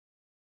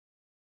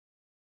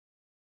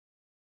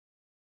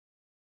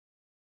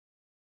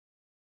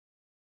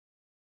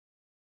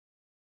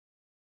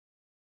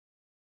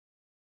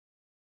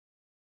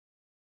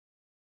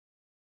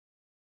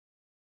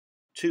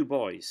Two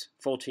boys,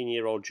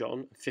 14-year-old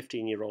John and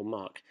 15-year-old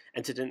Mark,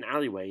 entered an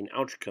alleyway in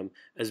Altrincham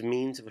as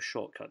means of a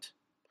shortcut.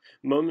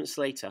 Moments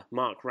later,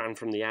 Mark ran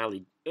from the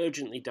alley,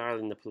 urgently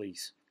dialing the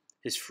police.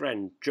 His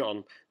friend,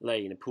 John,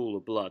 lay in a pool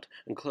of blood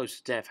and close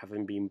to death,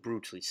 having been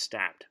brutally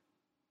stabbed.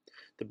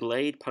 The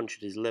blade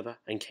punctured his liver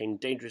and came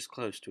dangerously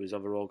close to his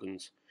other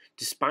organs.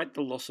 Despite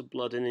the loss of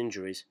blood and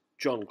injuries,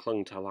 John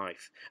clung to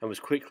life and was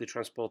quickly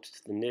transported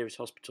to the nearest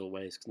hospital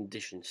where his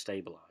condition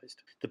stabilised.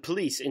 The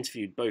police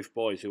interviewed both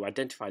boys, who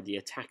identified the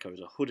attacker as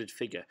a hooded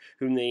figure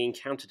whom they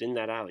encountered in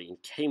that alley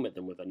and came at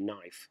them with a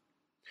knife.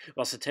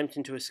 Whilst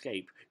attempting to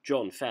escape,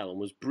 John fell and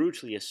was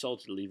brutally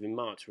assaulted, leaving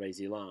Mark to raise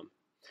the alarm.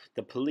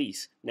 The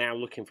police, now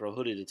looking for a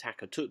hooded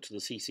attacker, took to the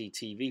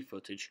CCTV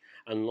footage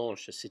and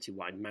launched a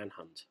citywide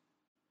manhunt.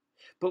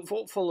 But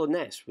what followed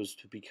next was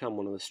to become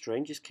one of the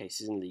strangest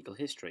cases in legal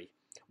history,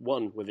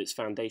 one with its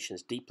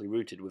foundations deeply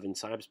rooted within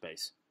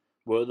cyberspace.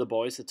 Were the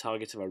boys the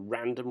target of a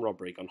random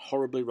robbery gone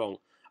horribly wrong,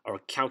 or a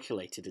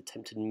calculated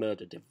attempted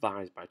murder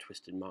devised by a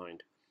twisted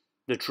mind?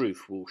 The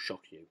truth will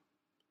shock you.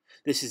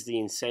 This is the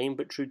insane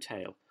but true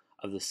tale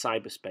of the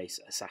cyberspace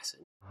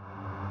assassin.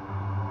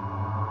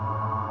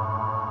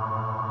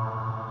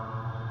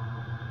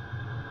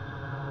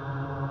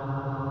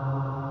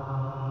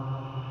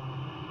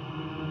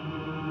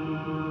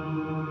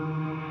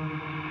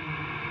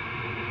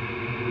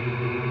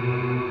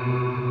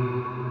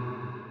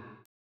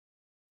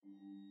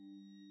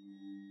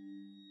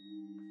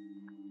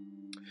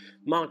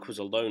 Mark was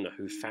a loner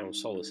who found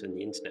solace in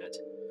the internet.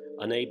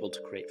 Unable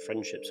to create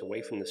friendships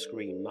away from the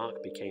screen,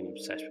 Mark became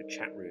obsessed with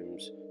chat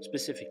rooms,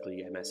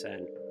 specifically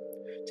MSN.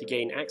 To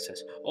gain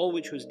access, all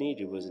which was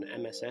needed was an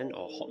MSN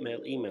or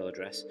Hotmail email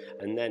address,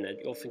 and then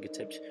at your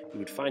fingertips you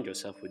would find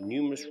yourself with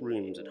numerous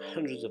rooms and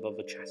hundreds of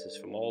other chatters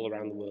from all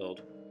around the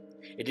world.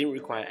 It didn't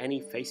require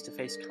any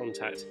face-to-face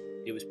contact,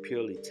 it was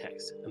purely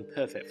text, and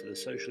perfect for the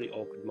socially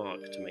awkward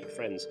Mark to make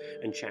friends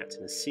and chat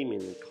in a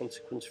seemingly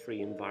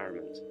consequence-free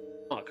environment.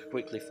 Mark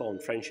quickly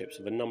formed friendships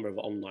with a number of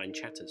online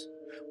chatters.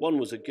 One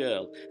was a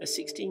girl, a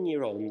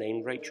 16-year-old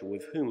named Rachel,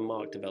 with whom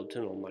Mark developed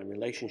an online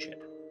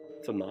relationship.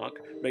 For Mark,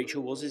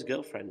 Rachel was his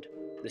girlfriend.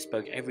 They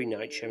spoke every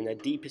night, sharing their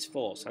deepest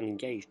thoughts and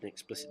engaged in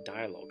explicit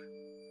dialogue.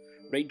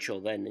 Rachel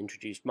then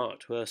introduced Mark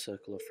to her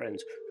circle of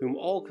friends, whom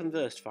all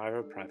conversed via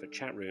a private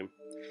chat room.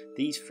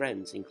 These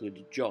friends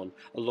included John,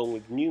 along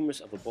with numerous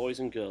other boys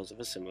and girls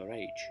of a similar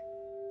age.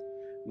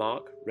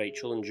 Mark,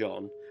 Rachel and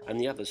John and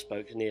the others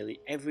spoke nearly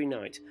every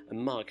night, and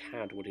Mark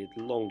had what he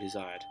had long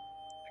desired: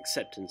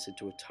 acceptance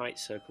into a tight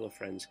circle of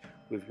friends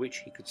with which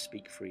he could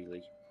speak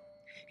freely.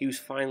 He was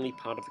finally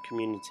part of a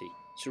community,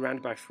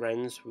 surrounded by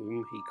friends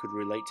whom he could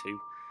relate to,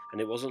 and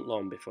it wasn't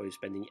long before he was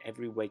spending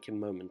every waking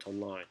moment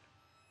online.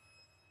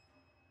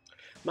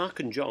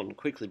 Mark and John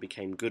quickly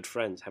became good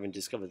friends, having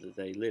discovered that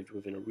they lived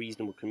within a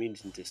reasonable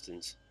commuting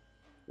distance,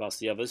 whilst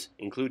the others,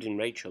 including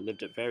Rachel,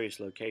 lived at various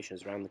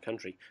locations around the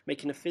country,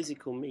 making a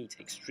physical meet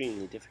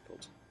extremely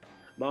difficult.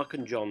 Mark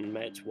and John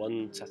met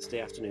one Saturday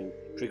afternoon,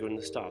 triggering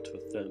the start of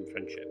a firm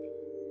friendship.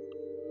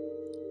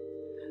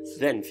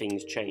 Then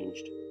things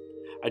changed.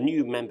 A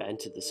new member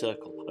entered the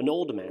circle, an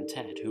older man,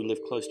 Ted, who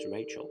lived close to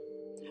Rachel.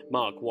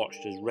 Mark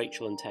watched as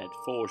Rachel and Ted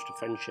forged a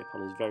friendship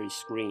on his very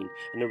screen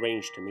and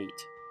arranged to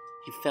meet.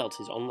 He felt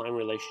his online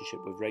relationship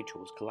with Rachel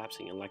was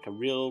collapsing, and like a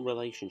real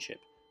relationship,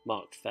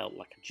 Mark felt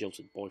like a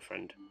jilted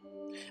boyfriend.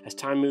 As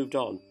time moved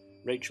on,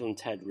 Rachel and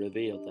Ted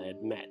revealed they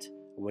had met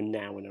and were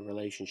now in a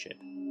relationship.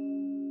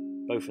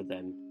 Both of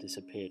them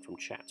disappeared from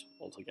chat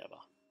altogether.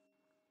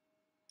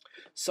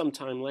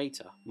 Sometime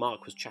later,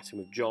 Mark was chatting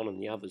with John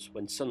and the others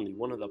when suddenly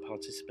one of the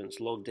participants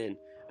logged in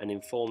and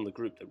informed the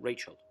group that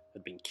Rachel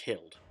had been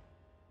killed.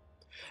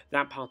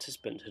 That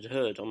participant had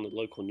heard on the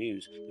local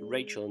news that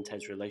Rachel and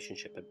Ted's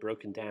relationship had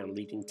broken down,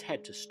 leading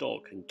Ted to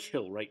stalk and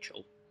kill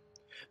Rachel.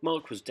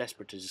 Mark was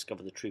desperate to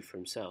discover the truth for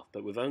himself,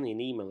 but with only an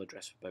email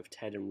address for both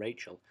Ted and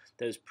Rachel,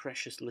 there was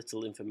precious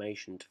little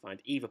information to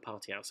find either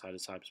party outside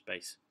of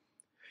cyberspace.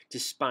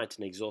 Despite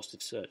an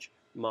exhaustive search,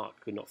 Mark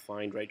could not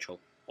find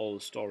Rachel or the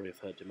story of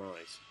her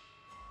demise.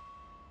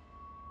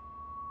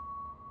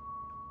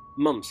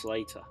 Months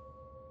later,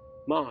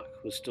 Mark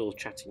was still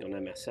chatting on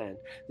MSN.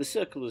 The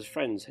circle of his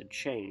friends had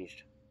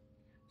changed.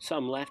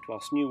 Some left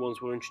whilst new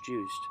ones were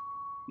introduced.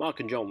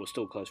 Mark and John were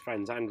still close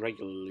friends and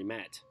regularly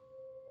met.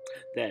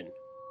 Then,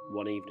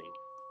 one evening,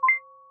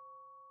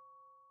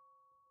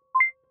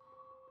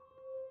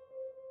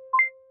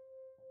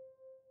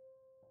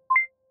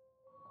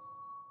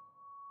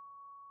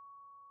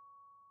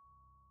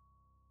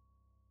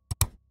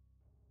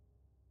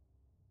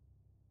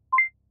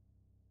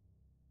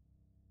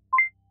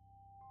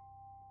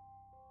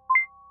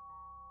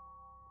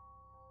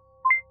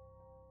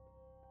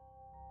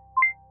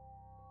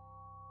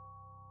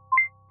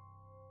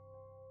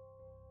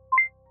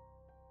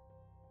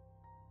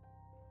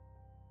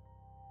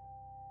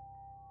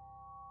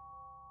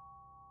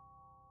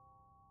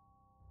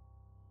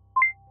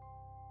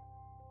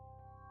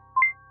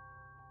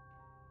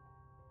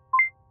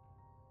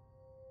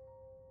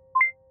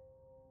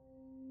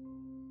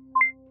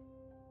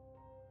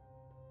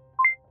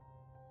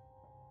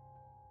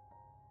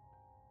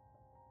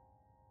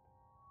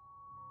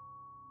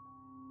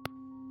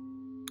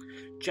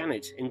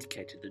 Janet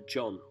indicated that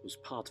John was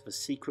part of a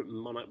secret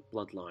monarch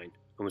bloodline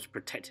and was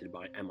protected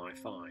by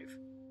MI5.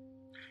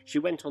 She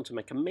went on to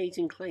make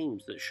amazing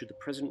claims that should the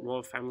present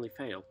royal family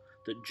fail,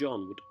 that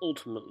John would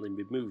ultimately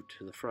be moved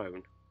to the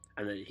throne,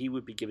 and that he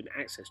would be given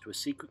access to a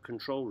secret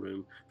control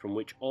room from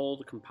which all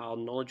the compiled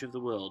knowledge of the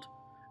world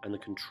and the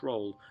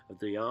control of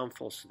the armed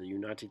forces of the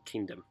United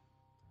Kingdom.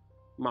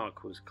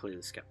 Mark was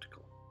clearly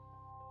sceptical.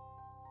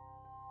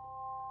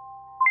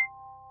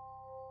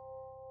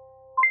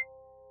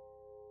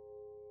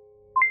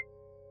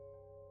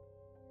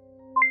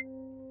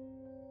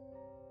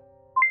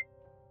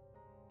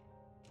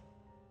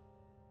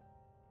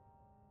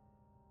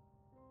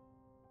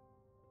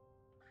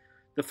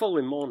 The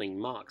following morning,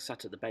 Mark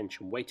sat at the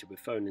bench and waited with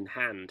phone in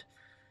hand.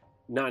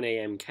 9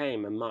 a.m.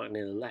 came and Mark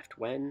nearly left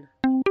when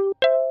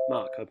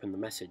Mark opened the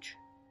message.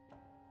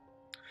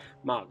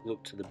 Mark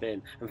looked to the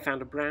bin and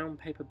found a brown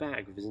paper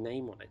bag with his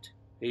name on it.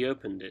 He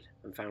opened it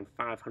and found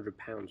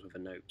 £500 with a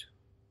note.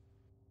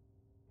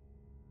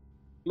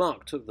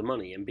 Mark took the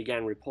money and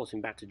began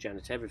reporting back to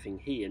Janet everything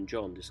he and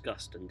John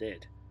discussed and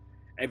did.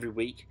 Every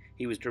week,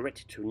 he was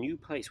directed to a new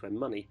place where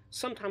money,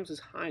 sometimes as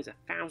high as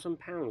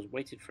 £1,000,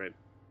 waited for him.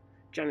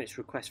 Janet's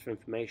request for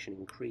information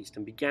increased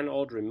and began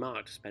ordering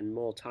Mark to spend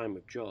more time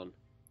with John.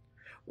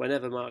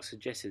 Whenever Mark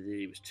suggested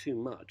that it was too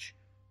much,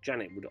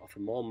 Janet would offer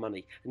more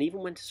money and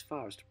even went as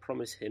far as to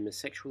promise him a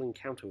sexual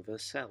encounter with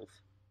herself.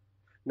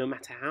 No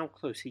matter how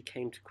close he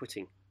came to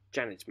quitting,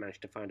 Janet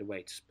managed to find a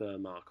way to spur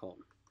Mark on.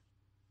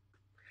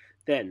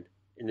 Then,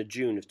 in the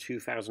June of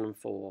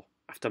 2004,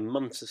 after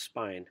months of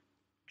spying,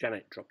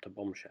 Janet dropped a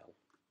bombshell.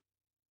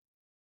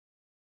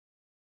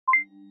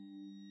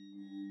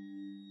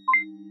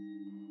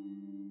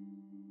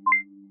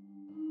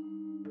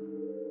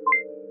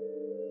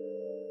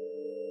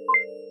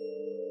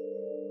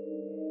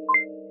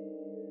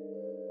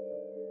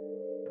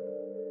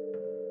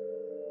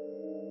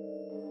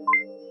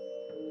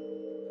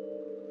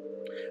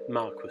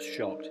 Mark was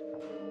shocked.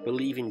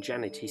 Believing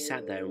Janet, he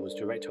sat there and was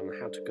directed on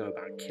how to go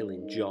about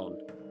killing John.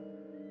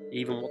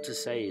 Even what to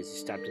say as he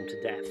stabbed him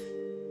to death.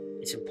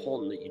 It's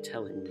important that you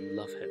tell him you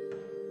love him.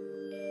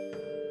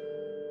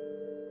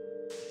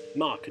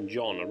 Mark and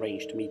John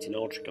arranged to meet in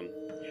Altrincham.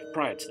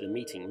 Prior to the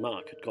meeting,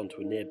 Mark had gone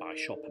to a nearby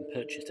shop and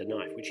purchased a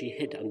knife which he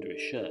hid under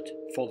his shirt,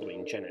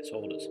 following Janet's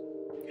orders.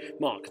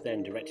 Mark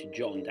then directed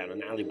John down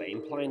an alleyway,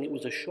 implying it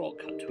was a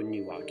shortcut to a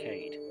new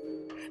arcade.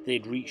 They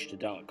had reached a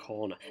dark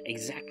corner,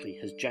 exactly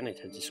as Janet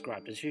had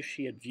described, as if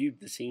she had viewed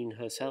the scene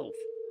herself.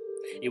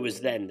 It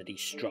was then that he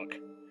struck.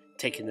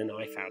 Taking the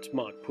knife out,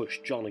 Mark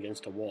pushed John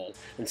against a wall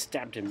and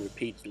stabbed him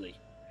repeatedly.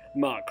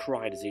 Mark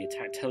cried as he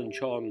attacked, telling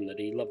John that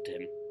he loved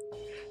him.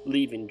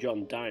 Leaving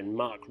John dying,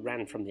 Mark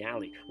ran from the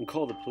alley and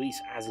called the police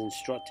as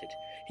instructed.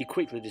 He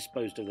quickly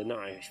disposed of the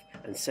knife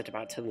and set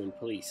about telling the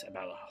police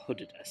about a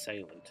hooded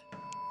assailant.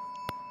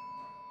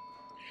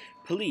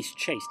 Police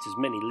chased as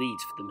many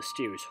leads for the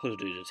mysterious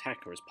hooded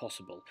attacker as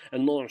possible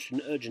and launched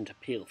an urgent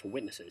appeal for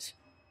witnesses.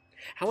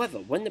 However,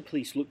 when the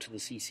police looked to the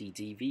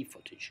CCTV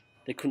footage,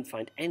 they couldn't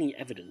find any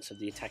evidence of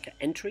the attacker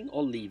entering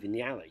or leaving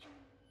the alley.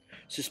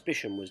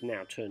 Suspicion was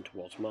now turned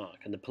towards Mark,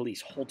 and the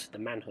police halted the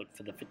manhunt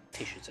for the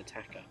fictitious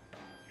attacker.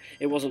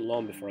 It wasn't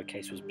long before a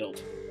case was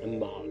built, and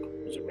Mark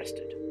was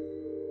arrested.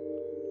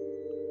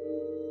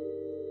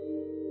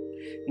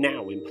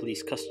 Now in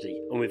police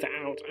custody, and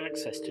without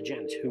access to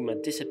Janet, whom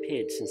had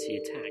disappeared since the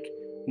attack,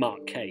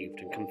 Mark caved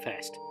and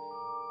confessed.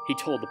 He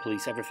told the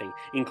police everything,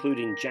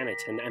 including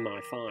Janet and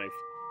MI5.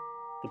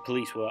 The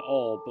police were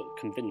all but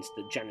convinced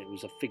that Janet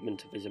was a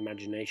figment of his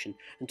imagination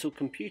until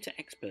computer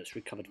experts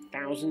recovered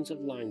thousands of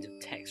lines of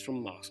text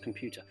from Mark's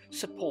computer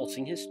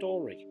supporting his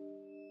story.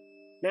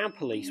 Now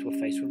police were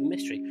faced with a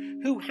mystery.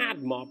 Who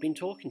had Mark been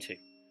talking to?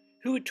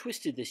 Who had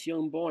twisted this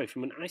young boy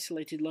from an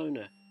isolated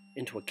loner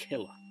into a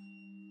killer?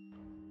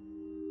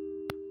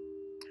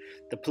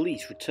 The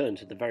police returned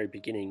to the very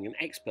beginning and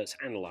experts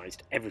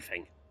analysed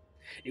everything.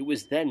 It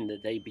was then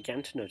that they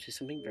began to notice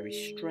something very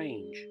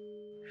strange.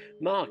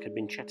 Mark had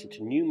been chatting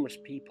to numerous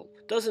people,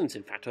 dozens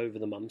in fact over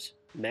the months,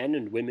 men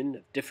and women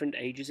of different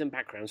ages and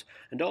backgrounds,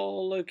 and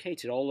all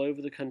located all over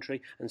the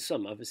country and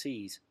some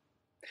overseas.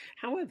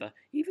 However,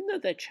 even though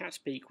their chat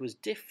speak was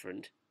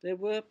different, there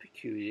were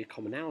peculiar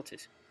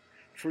commonalities.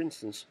 For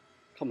instance,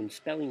 common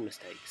spelling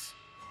mistakes.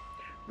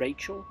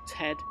 Rachel,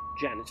 Ted,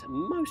 Janet,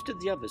 and most of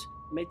the others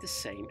made the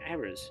same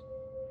errors.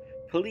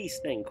 Police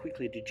then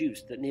quickly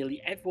deduced that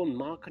nearly everyone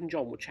Mark and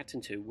John were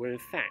chatting to were in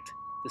fact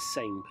the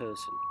same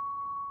person.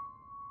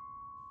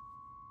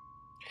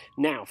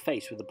 Now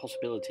faced with the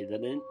possibility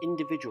that an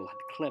individual had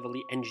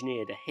cleverly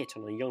engineered a hit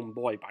on a young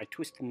boy by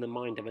twisting the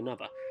mind of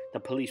another, the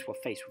police were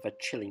faced with a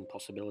chilling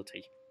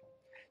possibility.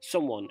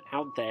 Someone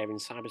out there in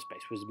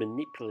cyberspace was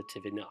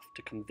manipulative enough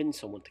to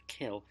convince someone to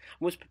kill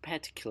and was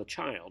prepared to kill a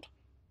child.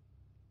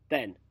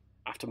 Then,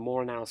 after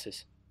more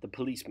analysis, the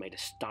police made a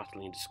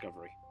startling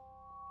discovery.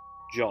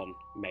 John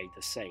made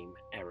the same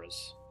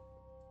errors.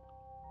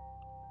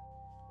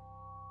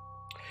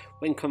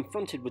 When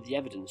confronted with the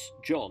evidence,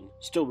 John,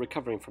 still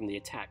recovering from the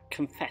attack,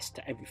 confessed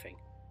to everything.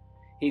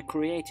 He had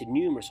created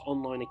numerous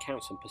online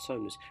accounts and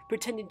personas,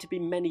 pretending to be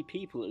many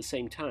people at the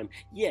same time,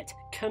 yet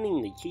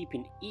cunningly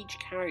keeping each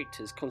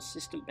character's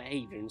consistent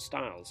behaviour and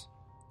styles.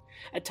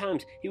 At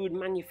times, he would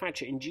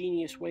manufacture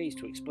ingenious ways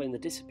to explain the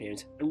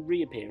disappearance and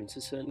reappearance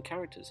of certain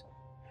characters.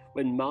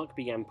 When Mark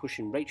began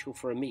pushing Rachel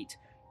for a meet,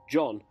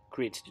 John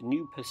created a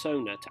new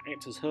persona to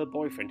act as her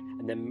boyfriend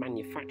and then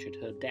manufactured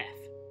her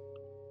death.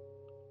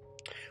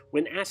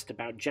 When asked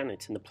about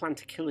Janet and the plan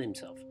to kill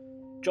himself,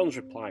 John's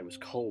reply was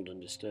cold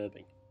and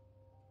disturbing.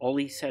 All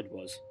he said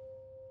was,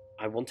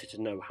 "I wanted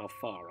to know how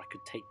far I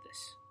could take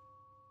this."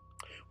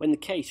 When the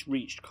case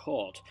reached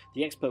court,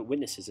 the expert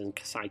witnesses and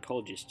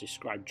psychologists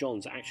described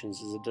John's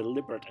actions as a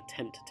deliberate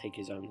attempt to take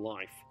his own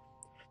life.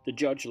 The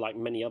judge, like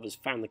many others,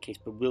 found the case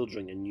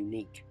bewildering and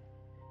unique.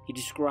 He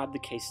described the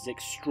case as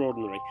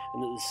extraordinary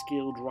and that the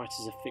skilled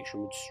writers of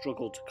fiction would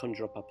struggle to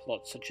conjure up a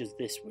plot such as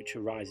this which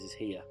arises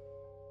here.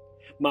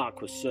 Mark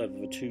was served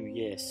with a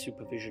 2-year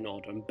supervision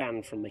order and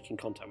banned from making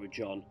contact with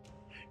John.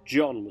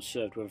 John was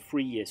served with a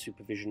 3-year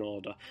supervision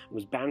order and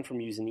was banned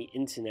from using the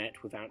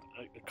internet without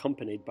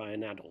accompanied by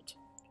an adult.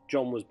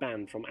 John was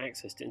banned from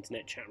access to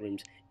internet chat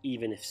rooms,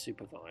 even if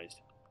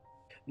supervised.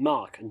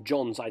 Mark and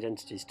John's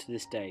identities to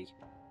this day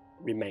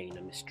remain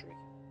a mystery.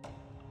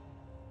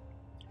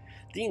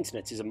 The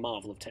internet is a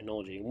marvel of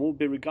technology and will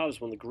be regarded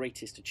as one of the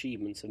greatest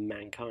achievements of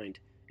mankind.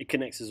 It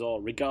connects us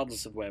all,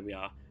 regardless of where we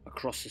are,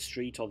 across the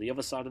street or the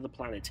other side of the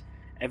planet.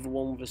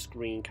 Everyone with a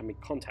screen can be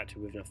contacted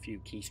within a few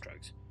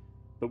keystrokes.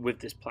 But with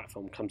this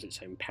platform comes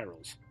its own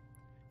perils.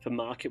 For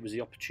Mark, it was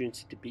the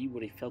opportunity to be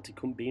what he felt he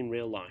couldn't be in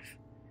real life.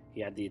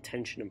 He had the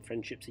attention and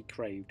friendships he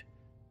craved,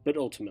 but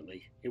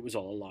ultimately it was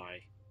all a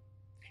lie.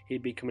 He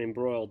had become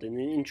embroiled in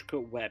an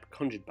intricate web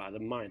conjured by the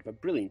mind of a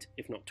brilliant,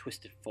 if not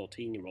twisted,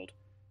 14-year-old.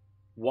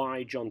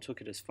 Why John took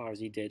it as far as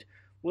he did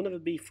will never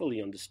be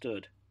fully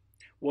understood.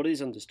 What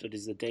is understood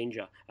is the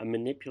danger a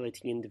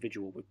manipulating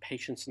individual with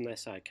patience on their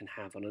side can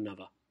have on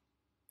another.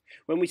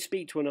 When we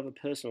speak to another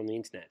person on the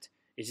internet,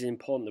 it is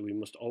important that we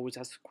must always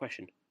ask the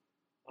question,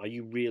 are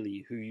you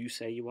really who you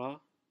say you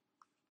are?